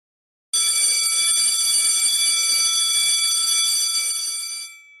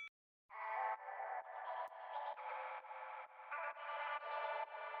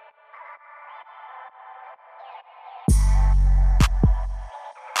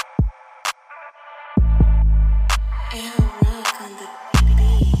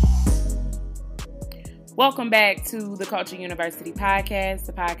Welcome back to the Culture University podcast,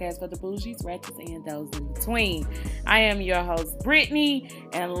 the podcast for the bougies, ratchets, and those in between. I am your host, Brittany,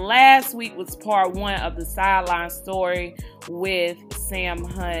 and last week was part one of the sideline story with Sam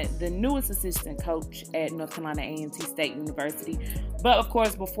Hunt, the newest assistant coach at North Carolina A&T State University. But of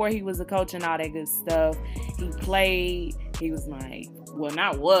course, before he was a coach and all that good stuff, he played. He was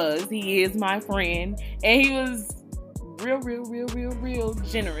he is my friend, and he was real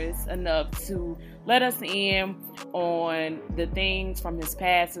generous enough to let us in on the things from his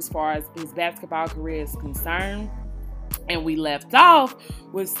past as far as his basketball career is concerned. And we left off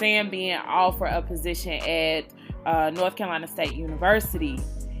with Sam being offered a position at North Carolina State University.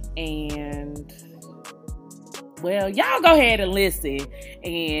 And well, y'all go ahead and listen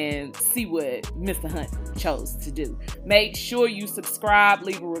and see what Mr. Hunt chose to do. Make sure you subscribe,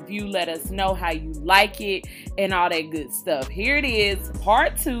 leave a review, let us know how you like it, and all that good stuff. Here it is,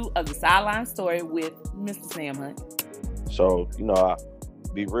 part two of the sideline story with Mr. Sam Hunt. So, I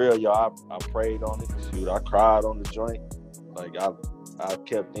be real, y'all. I prayed on it. Shoot, I cried on the joint. Like, I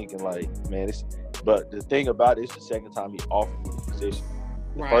kept thinking, like, man, but the thing about it, it's the second time he offered me the position.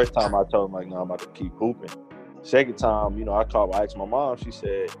 The first time I told him, like, no, I'm about to keep hooping. Second time, I asked my mom, she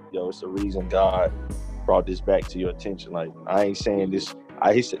said, it's the reason God brought this back to your attention. Like, I ain't saying this.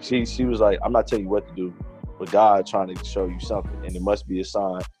 She was like, I'm not telling you what to do, but God trying to show you something. And it must be a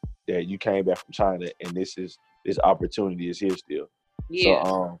sign that you came back from China and this opportunity is here still. Yeah.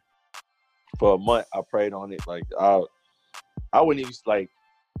 So, for a month, I prayed on it. Like, I wouldn't even, like,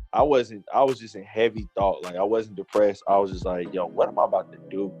 I was just in heavy thought. Like, I wasn't depressed. I was just like, what am I about to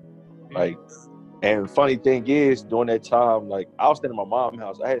do? Like, and funny thing is, during that time, like, I was staying at my mom's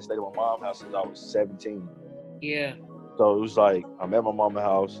house. I had stayed at my mom's house since I was 17. Yeah. So it was like, I'm at my mom's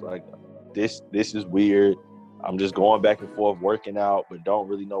house. Like, this is weird. I'm just going back and forth, working out, but don't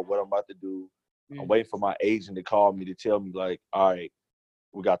really know what I'm about to do. I'm waiting for my agent to call me to tell me, like, all right,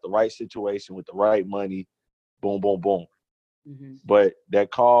 we got the right situation with the right money. Boom, boom, boom. Mm-hmm. But that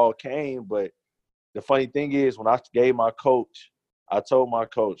call came. But the funny thing is, when I gave my coach, I told my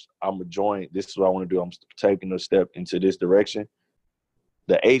coach, I'm going to join. This is what I want to do. I'm taking a step into this direction.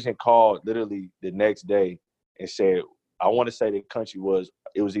 The agent called literally the next day and said, I want to say the country was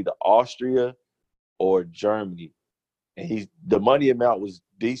either Austria or Germany. And the money amount was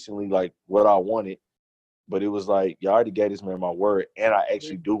decently like what I wanted. But it was like, you already gave this man my word. And I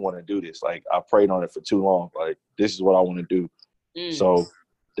actually do want to do this. Like, I prayed on it for too long. Like, this is what I want to do. So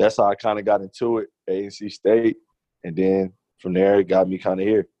that's how I kind of got into it, A&T State. And then from there, it got me kind of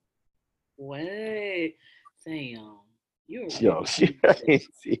here. What? Sam, you're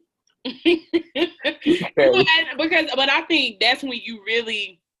but I think that's when you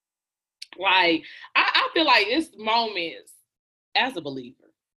really, like, I feel like it's moments as a believer.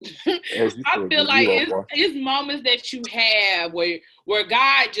 I feel like it's moments that you have where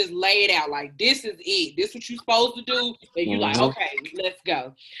God just laid out, like, this is it. This is what you're supposed to do. And you like, okay, let's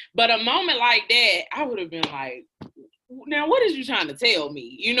go. But a moment like that, I would have been like, now, what is you trying to tell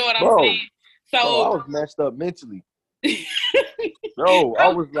me? You know what I'm saying? So I was messed up mentally. Bro, I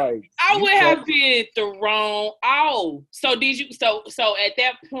was like, I would have been thrown out. So did you? So at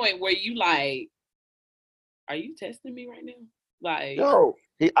that point, were you like, are you testing me right now? Like,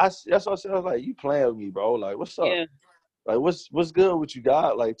 that's what I said. I was like, you playing with me, bro? Like, what's up? Yeah. Like, what's good with you,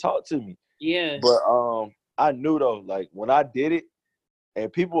 God? Like, talk to me. Yeah. But I knew though, like, when I did it. And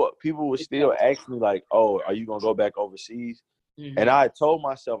people would still ask me, like, oh, are you going to go back overseas? Mm-hmm. And I told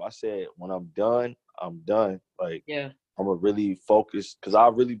myself, I said, when I'm done, I'm done. Like, I'm going to really focus because I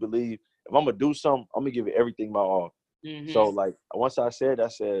really believe if I'm going to do something, I'm going to give it everything my all. Mm-hmm. So, like, once I said,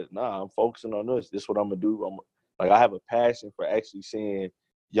 nah, I'm focusing on this. This is what I'm going to do. I have a passion for actually seeing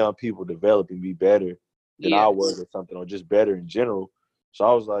young people develop and be better than I was or something, or just better in general. So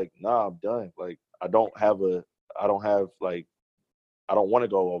I was like, nah, I'm done. Like, I don't want to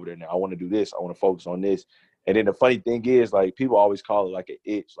go over there now. I want to do this. I want to focus on this. And then the funny thing is, like, people always call it like an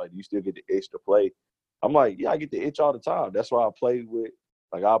itch. Like, you still get the itch to play. I'm like, yeah, I get the itch all the time. That's why I play with,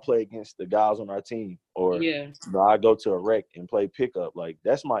 like, I'll play against the guys on our team. Or, I go to a rec and play pickup. Like,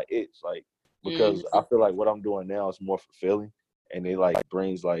 that's my itch. Like, because I feel like what I'm doing now is more fulfilling. And it, like,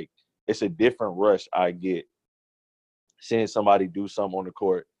 brings, like, it's a different rush I get seeing somebody do something on the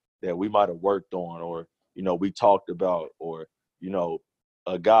court that we might have worked on or, we talked about, or,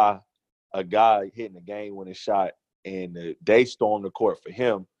 a guy hitting a game-winning shot and they stormed the court for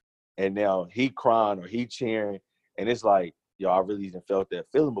him, and now he crying or he cheering, and it's like, I really even felt that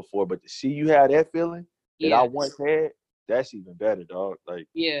feeling before, but to see you have that feeling that I once had, that's even better, dog. Like,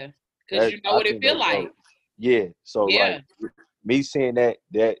 because you know what it feel like. Yeah, so like me seeing that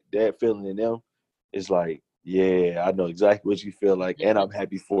feeling in them, it's like, yeah, I know exactly what you feel like, and I'm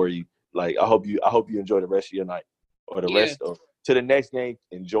happy for you. Like, I hope you enjoy the rest of your night, or the Yeah. rest of to the next game.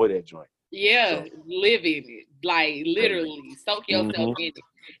 Enjoy that joint. Yeah, So, live in it. Like literally soak yourself mm-hmm. in it.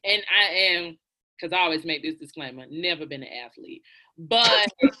 And I am, because I always make this disclaimer, never been an athlete. But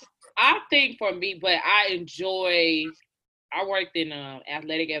I think for me, but I worked in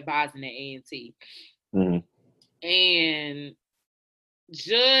athletic advising at A&T. Mm-hmm. And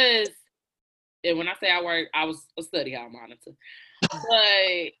just, and when I say I work, I was a study hall monitor.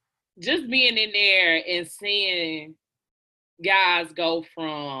 But just being in there and seeing guys go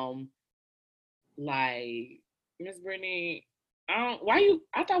from like, Miss Brittany, I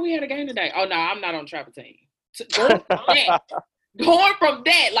thought we had a game today. Oh no, I'm not on travel team. Going from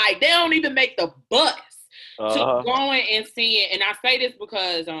that, like they don't even make the bus to going and seeing. And I say this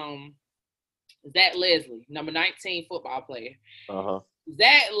because Zach Leslie, number 19 football player.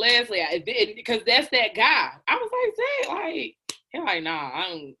 Zach Leslie, because that's that guy. I was like, Zach, like, he's like, nah, I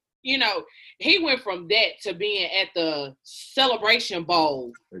don't. You know, he went from that to being at the Celebration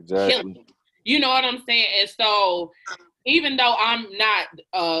Bowl. Exactly. Killing. You know what I'm saying? And so, even though I'm not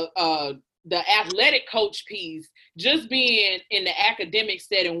the athletic coach piece, just being in the academic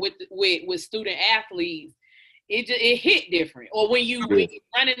setting with student athletes, it hit different. Or when you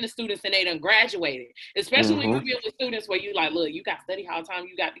run into students and they done graduated, especially when you deal with students where you like, look, you got study hall time,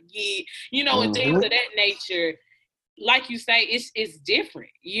 you got to get, you know, and things of that nature. Like you say, it's different,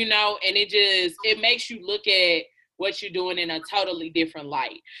 you know, and it makes you look at what you're doing in a totally different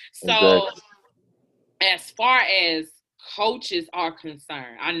light. So as far as coaches are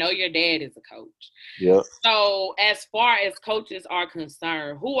concerned, I know your dad is a coach. Yep. So as far as coaches are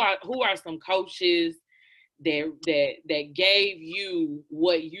concerned, who are some coaches that gave you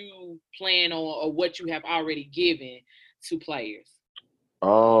what you plan on or what you have already given to players?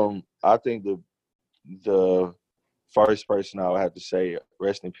 I think the first person I would have to say,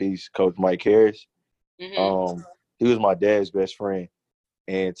 rest in peace, Coach Mike Harris. Mm-hmm. He was my dad's best friend,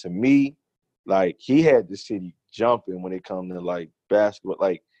 and to me, like, he had the city jumping when it comes to like basketball.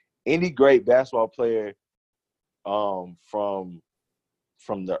 Like, any great basketball player, from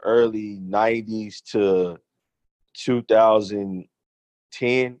the early '90s to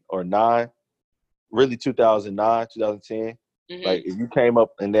 2010 or 9, really 2009, 2010. Like, if you came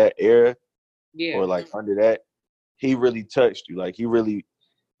up in that era or like under that, he really touched you. Like, he really,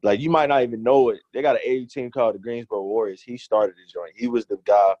 like, you might not even know it. They got an AU team called the Greensboro Warriors. He started the joint. He was the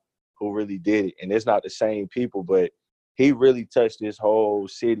guy who really did it. And it's not the same people, but he really touched this whole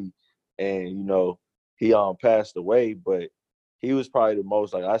city. And, you know, he passed away, but he was probably the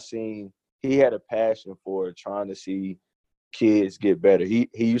most, like, he had a passion for trying to see kids get better. He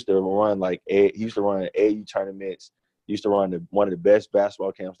used to run AU tournaments. He used to run one of the best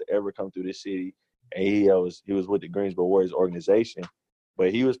basketball camps to ever come through this city. And he was with the Greensboro Warriors organization.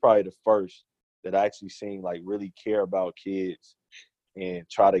 But he was probably the first that I actually seen like really care about kids and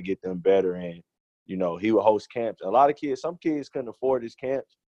try to get them better. And, you know, he would host camps. A lot of kids, some kids couldn't afford his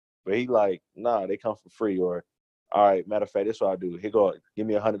camps, but he like, nah, they come for free. Or, all right, matter of fact, that's what I do. He go, give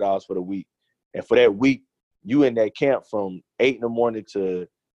me $100 for the week. And for that week, you in that camp from 8 in the morning to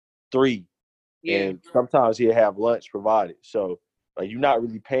 3. Yeah. And sometimes he'll have lunch provided. So, like, you're not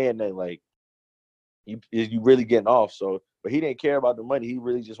really paying that, like, you really getting off. So, but he didn't care about the money. He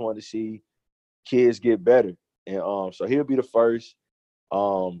really just wanted to see kids get better. And so he'll be the first.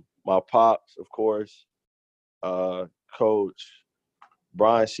 My pops, of course, Coach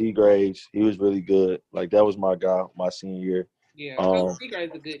Brian Seagraves, he was really good. Like, that was my guy my senior year. Yeah, Coach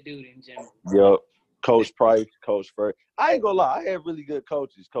Seagraves is a good dude in general. Yep. Coach Price, Coach Ferg. I ain't gonna lie, I had really good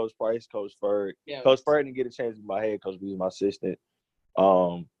coaches. Coach Price, Coach Ferg. Yeah. Coach Ferg didn't get a chance to be my head coach, but he was my assistant.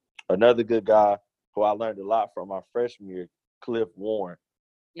 Another good guy who I learned a lot from my freshman year, Cliff Warren.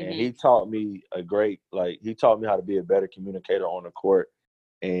 And he taught me he taught me how to be a better communicator on the court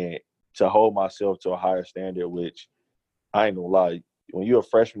and to hold myself to a higher standard, which I ain't gonna lie. When you're a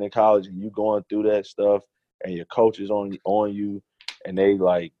freshman in college and you going through that stuff and your coach is on you and they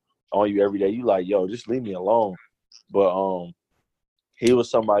like on you every day, you like, yo, just leave me alone. But he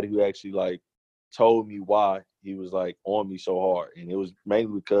was somebody who actually like told me why he was like on me so hard. And it was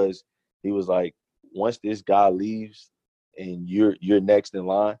mainly because he was like, once this guy leaves and you're next in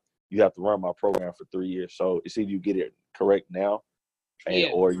line, you have to run my program for 3 years. So it's either you get it correct now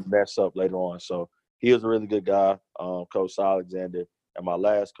or you mess up later on. So he was a really good guy, Coach Alexander. And my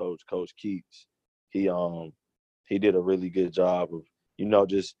last coach, Coach Keats, he did a really good job of, you know,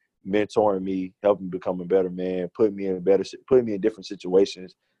 just mentoring me, helping me become a better man, putting me in different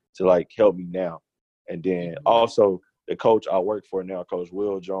situations to like help me now. And then also the coach I work for now, Coach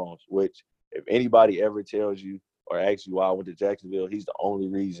Will Jones, which if anybody ever tells you or asks you why I went to Jacksonville, he's the only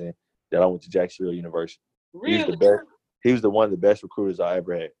reason that I went to Jacksonville University. Really? He's the best. He was one of the best recruiters I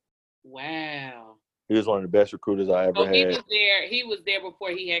ever had. Wow. He was one of the best recruiters I ever had. He was there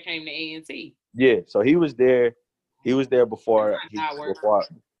before he had came to A&T. Yeah, so he was there. He was there before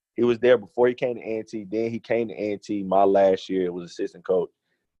he was there before he came to A&T. Then he came to A&T my last year. It was assistant coach,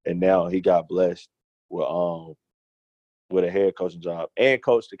 and now he got blessed with a head coaching job and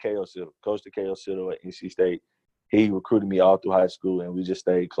coached the KO Citadel at NC State. He recruited me all through high school, and we just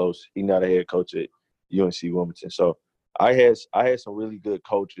stayed close. He's now the head coach at UNC Wilmington. So I had some really good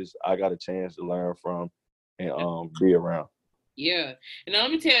coaches I got a chance to learn from and be around. Yeah. And let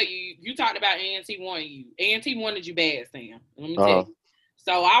me tell you, you talked about A&T wanted you. A&T wanted you bad, Sam. Let me tell you.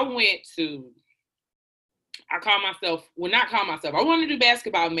 So I wanted to do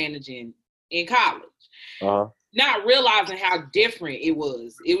basketball managing in college. Not realizing how different it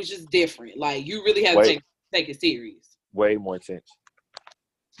was. It was just different. Like, you really had to take it serious. Way more intense.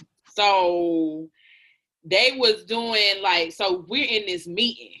 So they was doing so we're in this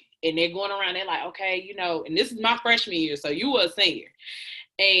meeting and they're going around. They're like, okay, and this is my freshman year. So you were a senior.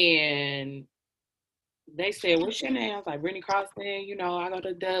 And they said, what's your name? I was like, Brittany Croston. I go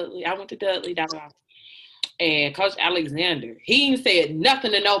to Dudley. I went to Dudley. And Coach Alexander, he ain't said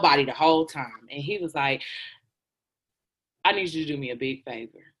nothing to nobody the whole time. And he was like, I need you to do me a big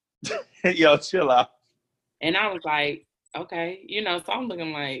favor. Yo, chill out. And I was like, okay, so I'm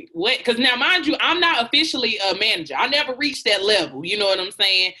looking like, what? Because now, mind you, I'm not officially a manager. I never reached that level. You know what I'm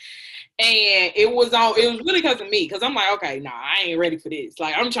saying? And it was really because of me. Because I'm like, okay, nah, I ain't ready for this.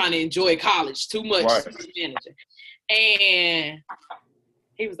 Like, I'm trying to enjoy college too much to be a manager. And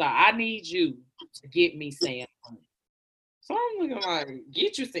he was like, I need you to get me Sam Hunt. So I'm looking like,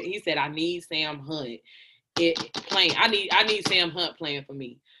 get you. He said, I need Sam Hunt playing. I need Sam Hunt playing for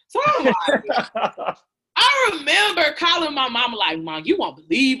me. So I'm like, I remember calling my mama like, Mom, you won't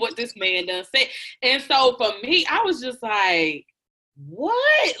believe what this man done said. And so for me, I was just like,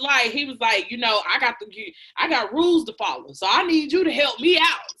 what? Like, he was like, I got rules to follow. So I need you to help me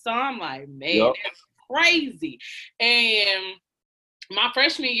out. So I'm like, man, that's crazy. And my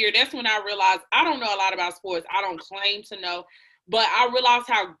freshman year, that's when I realized I don't know a lot about sports. I don't claim to know. But I realized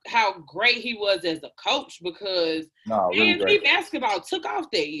how great he was as a coach because really basketball took off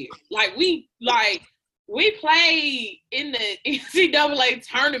that year. We played in the NCAA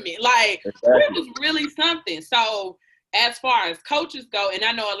tournament. It was really something. So as far as coaches go, and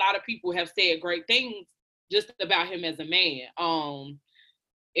I know a lot of people have said great things just about him as a man.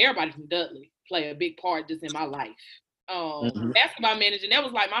 Everybody from Dudley played a big part just in my life. Basketball managing, that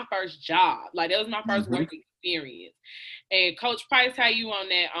was like my first job. Like, that was my first work experience. And Coach Price had you on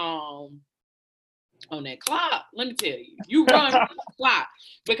that clock. Let me tell you, you run the clock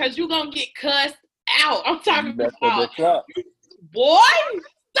because you're gonna get cussed out. I'm talking about, boy,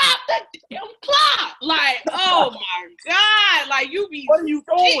 stop the damn clock. Like, oh my God, like, you be, what are you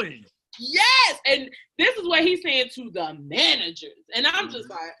doing? Yes. And this is what he's saying to the managers. And I'm just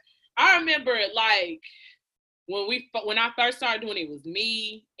like, I remember like when I first started doing it, was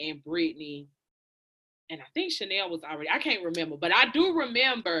me and Brittany, and I think Chanel was already, I can't remember, but I do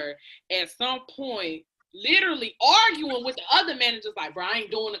remember at some point literally arguing with the other managers, like, bro, I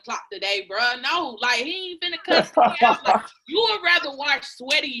ain't doing the clock today, bro. No, like, he ain't finna cuss me out. Like, you would rather watch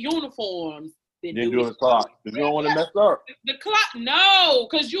sweaty uniforms than do the clock. You don't want to mess up. The clock, no,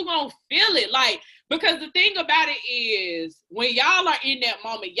 because you're going to feel it. Like, because the thing about it is, when y'all are in that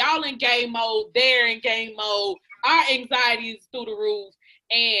moment, y'all in game mode, they're in game mode, our anxiety is through the roof.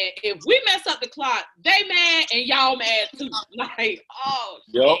 And if we mess up the clock, they mad and y'all mad too. Like, oh,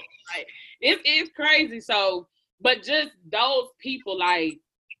 shit. Like, it's crazy. So, but just those people, like,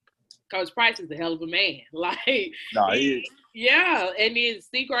 Coach Price is a hell of a man. Like, he is. Yeah. And then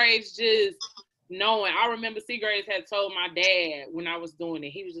Seagraves just knowing, I remember Seagraves had told my dad when I was doing it,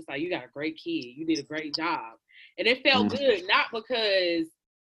 he was just like, you got a great kid. You did a great job. And it felt good, not because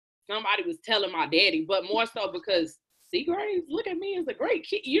somebody was telling my daddy, but more so because Seagraves, look at me as a great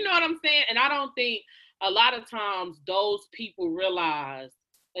kid. You know what I'm saying? And I don't think a lot of times those people realize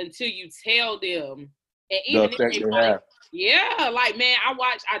until you tell them. And even if they like, man,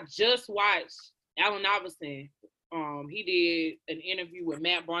 I just watched Allen Iverson. He did an interview with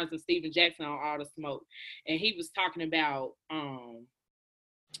Matt Barnes and Steven Jackson on All the Smoke. And he was talking about,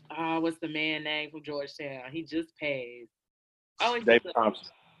 what's the man name from Georgetown? He just passed. David Thompson.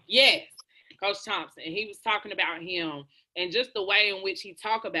 Yes, Coach Thompson. And he was talking about him and just the way in which he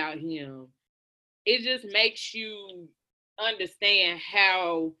talked about him. It just makes you understand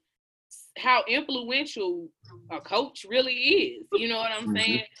how influential a coach really is. You know what I'm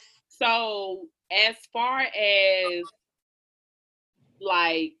saying? So as far as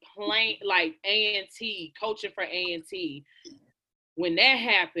like playing, like A&T, coaching for A&T, when that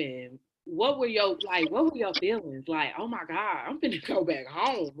happened, what were your feelings? Like, oh my God, I'm gonna go back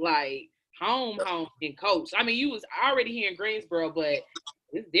home, like home, and coach. I mean, you was already here in Greensboro, but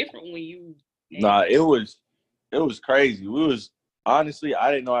it's different when you. Nah, it was crazy. Honestly,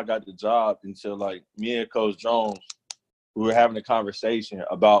 I didn't know I got the job until like me and Coach Jones, we were having a conversation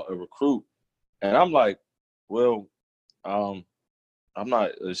about a recruit, and I'm like, well, I'm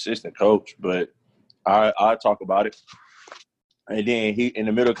not an assistant coach, but I talk about it. And then he, in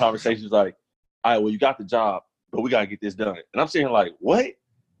the middle of the conversation, is like, all right, well, you got the job, but we got to get this done. And I'm saying, like, what?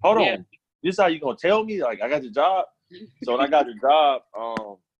 Hold on. This how you going to tell me? Like, I got the job? So when I got the job,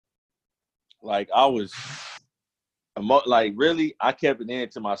 like, I was, really, I kept it in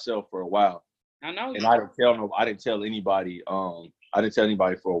to myself for a while. I know. And I didn't tell anybody. I didn't tell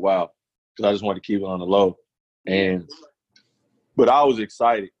anybody for a while because I just wanted to keep it on the low. But I was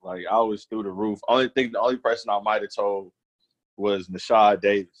excited. Like, I was through the roof. The only person I might have told was Nashad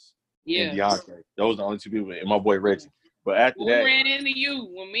Davis and Deontay. Those are the only two people, and my boy Reggie. But after that, we ran into you.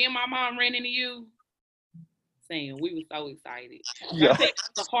 When me and my mom ran into you, saying we were so excited. Yeah. I think it's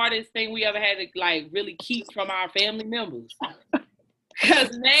the hardest thing we ever had to like really keep from our family members.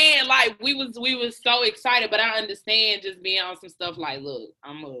 Cause man, like we was so excited, but I understand just being on some stuff like, look,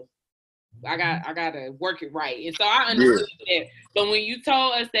 I gotta work it right. And so I understood that. But when you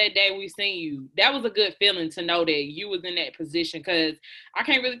told us that day we seen you, that was a good feeling to know that you was in that position. Cause I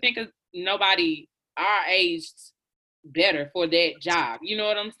can't really think of nobody our age better for that job. You know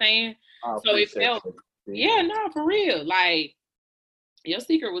what I'm saying? So it felt for real. Like your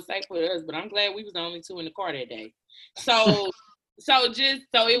secret was safe for us, but I'm glad we was the only two in the car that day. So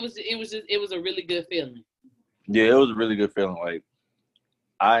it was a really good feeling. Yeah, it was a really good feeling. Like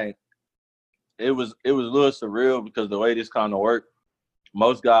it was a little surreal because the way this kind of worked,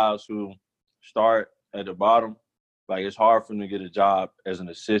 most guys who start at the bottom, like it's hard for them to get a job as an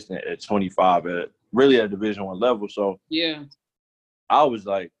assistant at 25 at Division I level. So yeah, I was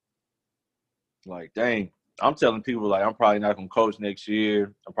like, dang, I'm telling people like I'm probably not gonna coach next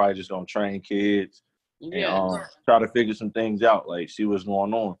year. I'm probably just gonna train kids and try to figure some things out, like see what's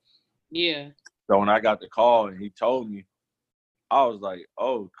going on. Yeah. So when I got the call and he told me, I was like,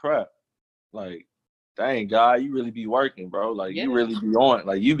 oh crap. Like, dang, guy, you really be working, bro. Like, you really be on it.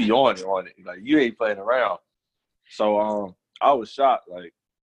 Like, you be on it. Like, you ain't playing around. So, I was shocked. Like,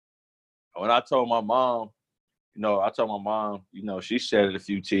 when I told my mom, she shedded a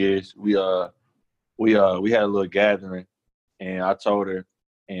few tears. We had a little gathering, and I told her,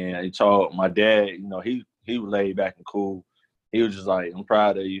 and he told my dad, he was laid back and cool. He was just like, I'm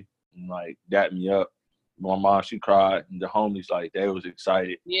proud of you, and like, dapped me up. My mom, she cried, and the homies, like, they was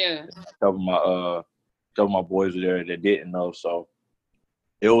excited. Yeah. A couple of my boys were there that didn't know, so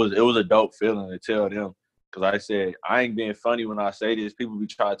it was a dope feeling to tell them. Because I said, I ain't being funny when I say this. People be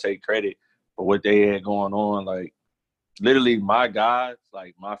trying to take credit for what they had going on. Like, literally, my guys,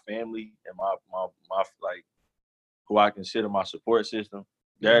 like, my family and my like, who I consider my support system,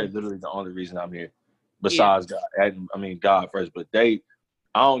 they're literally the only reason I'm here. Besides God. I mean, God first. But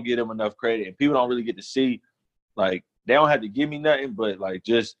I don't give them enough credit. And people don't really get to see, like, they don't have to give me nothing, but, like,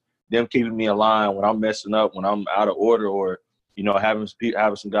 just them keeping me in line when I'm messing up, when I'm out of order, or, having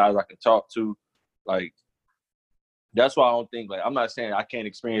some guys I can talk to. Like, that's why I don't think, like, I'm not saying I can't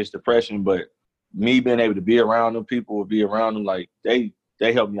experience depression, but me being able to be around them people or be around them, like, they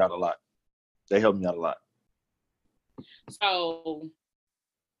help me out a lot. So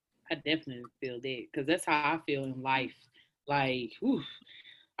I definitely feel that, because that's how I feel in life. Like,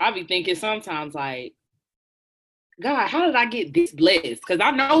 I be thinking sometimes, like, God, how did I get this blessed? Because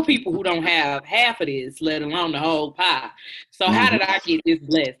I know people who don't have half of this, let alone the whole pie. So how did I get this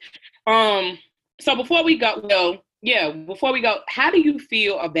blessed? So before we go, how do you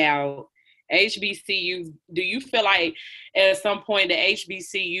feel about HBCUs? Do you feel like at some point the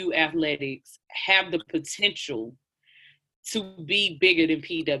HBCU athletics have the potential to be bigger than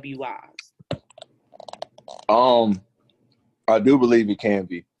PWIs? I do believe it can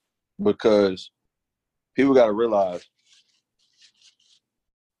be, because people got to realize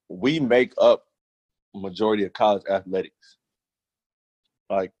we make up majority of college athletics.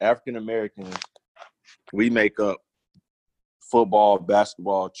 Like, African Americans, we make up football,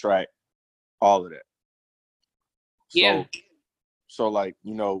 basketball, track, all of that. So like,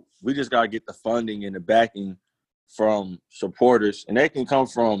 we just got to get the funding and the backing from supporters, and they can come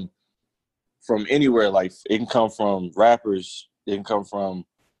from anywhere. Like, it can come from rappers, it can come from,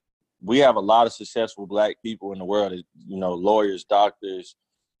 we have a lot of successful Black people in the world, lawyers, doctors,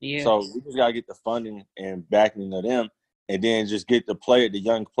 Yeah. So we just gotta get the funding and backing of them, and then just get the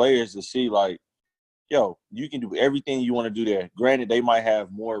young players to see like, yo, you can do everything you want to do there. Granted, they might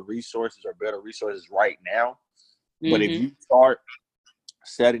have more resources or better resources right now, but if you start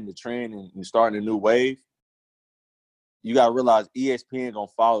setting the trend and starting a new wave, you gotta realize ESPN gonna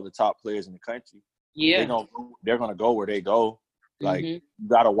follow the top players in the country. Yeah. They're gonna go where they go. Like you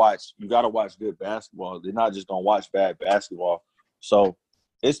gotta watch good basketball. They're not just gonna watch bad basketball. So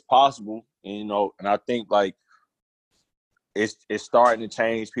it's possible, and I think like it's starting to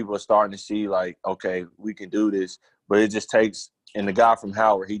change. People are starting to see like, okay, we can do this, but it just takes. And the guy from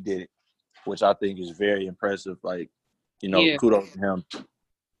Howard, he did it, which I think is very impressive. Like, kudos to him.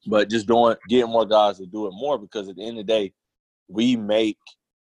 But just getting more guys to do it more, because at the end of the day, we make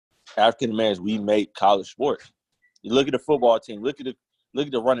African Americans, we make college sports. You look at the football team, look at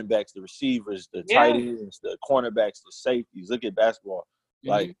the running backs, the receivers, the tight ends, the cornerbacks, the safeties. Look at basketball.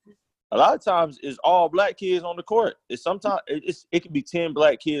 Like a lot of times it's all black kids on the court. It could be 10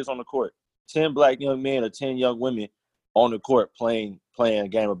 black kids on the court, 10 black young men or 10 young women on the court playing a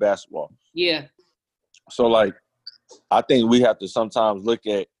game of basketball. Yeah. So like I think we have to sometimes look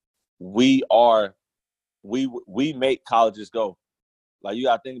at we make colleges go. Like you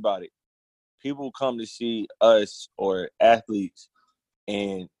gotta think about it. People come to see us or athletes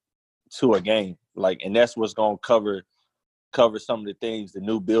and to a game. Like, and that's what's gonna cover some of the things, the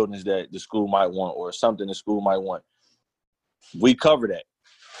new buildings that the school might want or something the school might want. We cover that.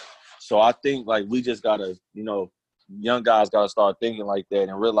 So I think like we just gotta, young guys gotta start thinking like that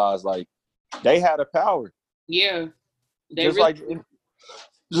and realize like they had the power. Yeah. Just like the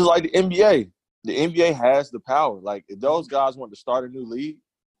NBA. The NBA has the power. Like if those guys want to start a new league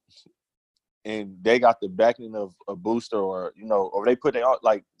and they got the backing of a booster or they put they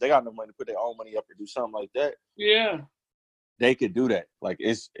got enough money to put their own money up or do something like that. Yeah. They could do that. Like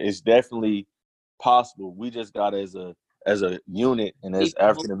it's definitely possible. We just got as a unit and as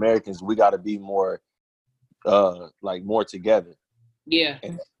African Americans, we got to be more more together. Yeah.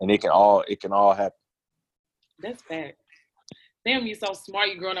 And it can all happen. That's fact. Damn, you're so smart.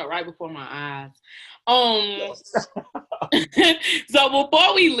 You're growing up right before my eyes. So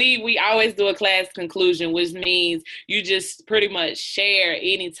before we leave, we always do a class conclusion, which means you just pretty much share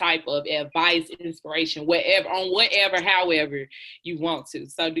any type of advice, inspiration, however you want to.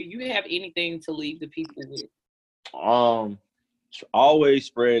 So do you have anything to leave the people with? Always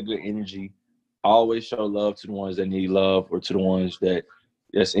spread good energy. Always show love to the ones that need love or to the ones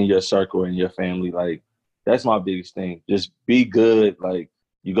that's in your circle and your family. Like, that's my biggest thing. Just be good. Like,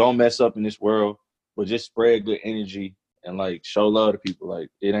 you're going to mess up in this world, but just spread good energy and, like, show love to people. Like,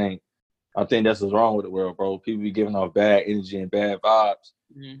 I think that's what's wrong with the world, bro. People be giving off bad energy and bad vibes.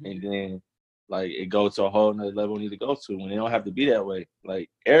 And then, like, it goes to a whole nother level we need to go to when it don't have to be that way. Like,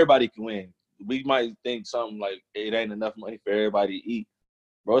 everybody can win. We might think something like it ain't enough money for everybody to eat.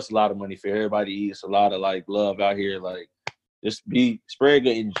 Bro, it's a lot of money for everybody to eat. It's a lot of, like, love out here. Like, just spread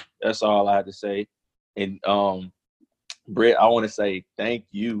good energy. That's all I have to say. And Britt, I want to say thank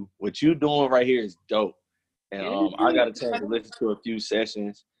you. What you doing right here is dope. And I got a chance to listen to a few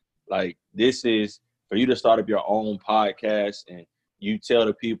sessions. Like, this is for you to start up your own podcast and you tell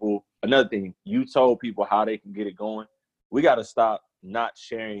the people. Another thing, you told people how they can get it going. We got to stop not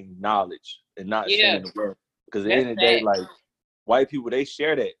sharing knowledge and not sharing the word. Because at the end of the day, like, white people, they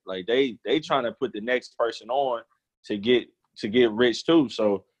share that. Like, they trying to put the next person on to get rich too.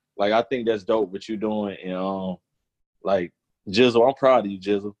 So, like, I think that's dope what you're doing. And like, Jizzle, I'm proud of you,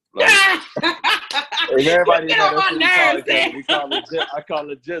 Jizzle. Like, and everybody knows I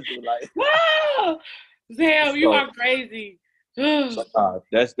call it Jizzle. Like, whoa, Sam, you are crazy. So,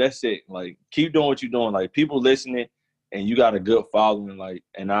 that's it. Like, keep doing what you're doing. Like, people listening, and you got a good following. Like,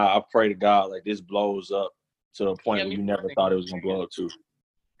 and I pray to God, like, this blows up to a point where you never thought it was gonna blow up to.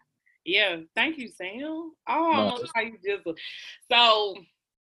 Yeah, thank you, Sam. Oh, I'm gonna call you Jizzle. So,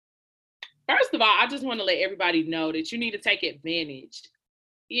 first of all, I just want to let everybody know that you need to take advantage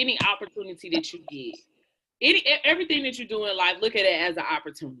any opportunity that you get. Everything that you do in life, look at it as an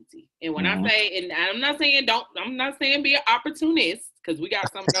opportunity. And when I say, and I'm not saying be an opportunist, because we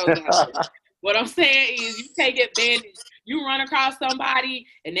got some of those out there. What I'm saying is you take advantage. You run across somebody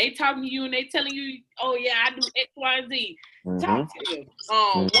and they talking to you and they telling you, oh yeah, I do X, Y, and Z. Talk to them.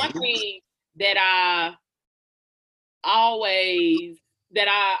 One thing that I always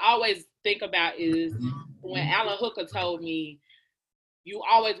think about is when Alan Hooker told me, you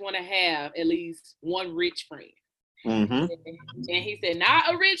always want to have at least one rich friend. Mm-hmm. And he said,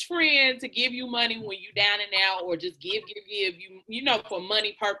 not a rich friend to give you money when you down and out, or just give you know, for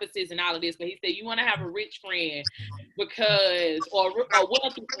money purposes and all of this. But he said you want to have a rich friend because, or a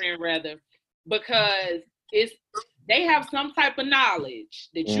wealthy friend rather, because they have some type of knowledge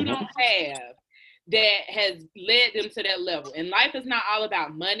that you don't have that has led them to that level. And life is not all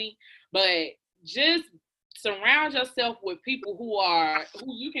about money, but just surround yourself with people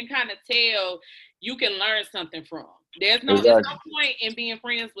who you can kind of tell you can learn something from. There's no point in being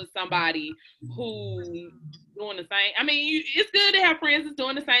friends with somebody who doing the same. I mean, it's good to have friends that's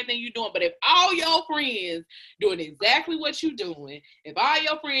doing the same thing you're doing, but if all your friends doing exactly what you're doing, if all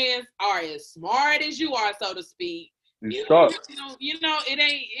your friends are as smart as you are, so to speak, you know, it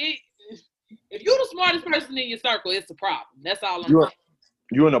ain't. If you're the smartest person in your circle, it's a problem. That's all I'm saying.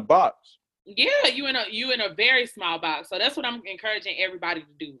 You in a box. Yeah, you in a very small box. So that's what I'm encouraging everybody to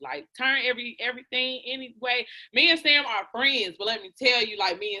do. Like, turn everything anyway. Me and Sam are friends, but let me tell you,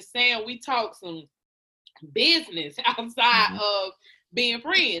 like, me and Sam, we talk some business outside of being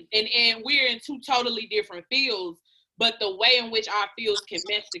friends. And we're in two totally different fields, but the way in which our fields can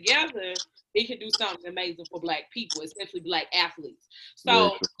mesh together, it can do something amazing for Black people, especially Black athletes.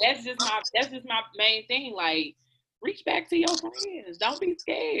 So that's just my main thing. Like, reach back to your friends. Don't be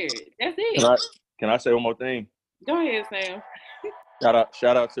scared. That's it. Can I say one more thing? Go ahead, Sam.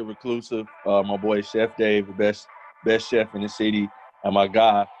 Shout out to Reclusive, my boy Chef Dave, the best chef in the city, and my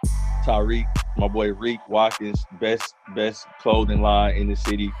guy Tariq, my boy Reek Watkins, best clothing line in the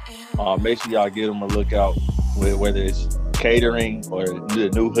city. Make sure y'all give them a look out, whether it's catering or the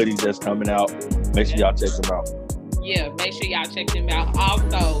new hoodies that's coming out. Make sure y'all check them out. Yeah, make sure y'all check them out.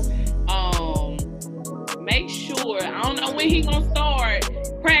 Also, make sure, I don't know when he gonna start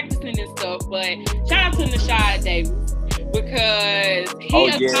practicing and stuff, but shout out to Nashad Davis, because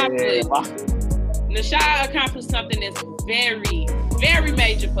Nashad accomplished something that's very, very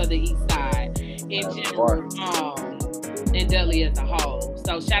major for the East Side in general, and Dudley as a whole.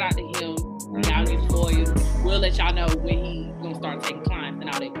 So shout out to him. Y'all need lawyers. We'll let y'all know when he's gonna start taking clients and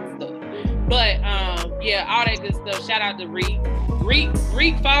all that good stuff. But yeah, all that good stuff. Shout out to Reek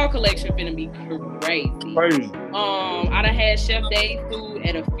fall collection finna be crazy. I done had Chef Dave food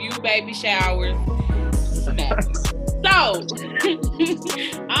at a few baby showers. So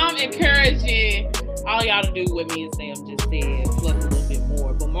I'm encouraging all y'all to do what me and Sam just said, plus a little bit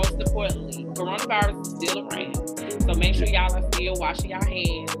more. But most importantly, coronavirus is still around. So make sure y'all are still washing your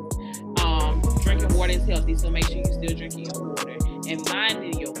hands. Drinking water is healthy, so make sure you're still drinking your water. And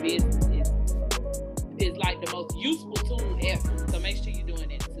minding your business is like the most useful tool ever. So make sure you're doing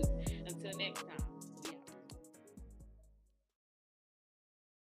it.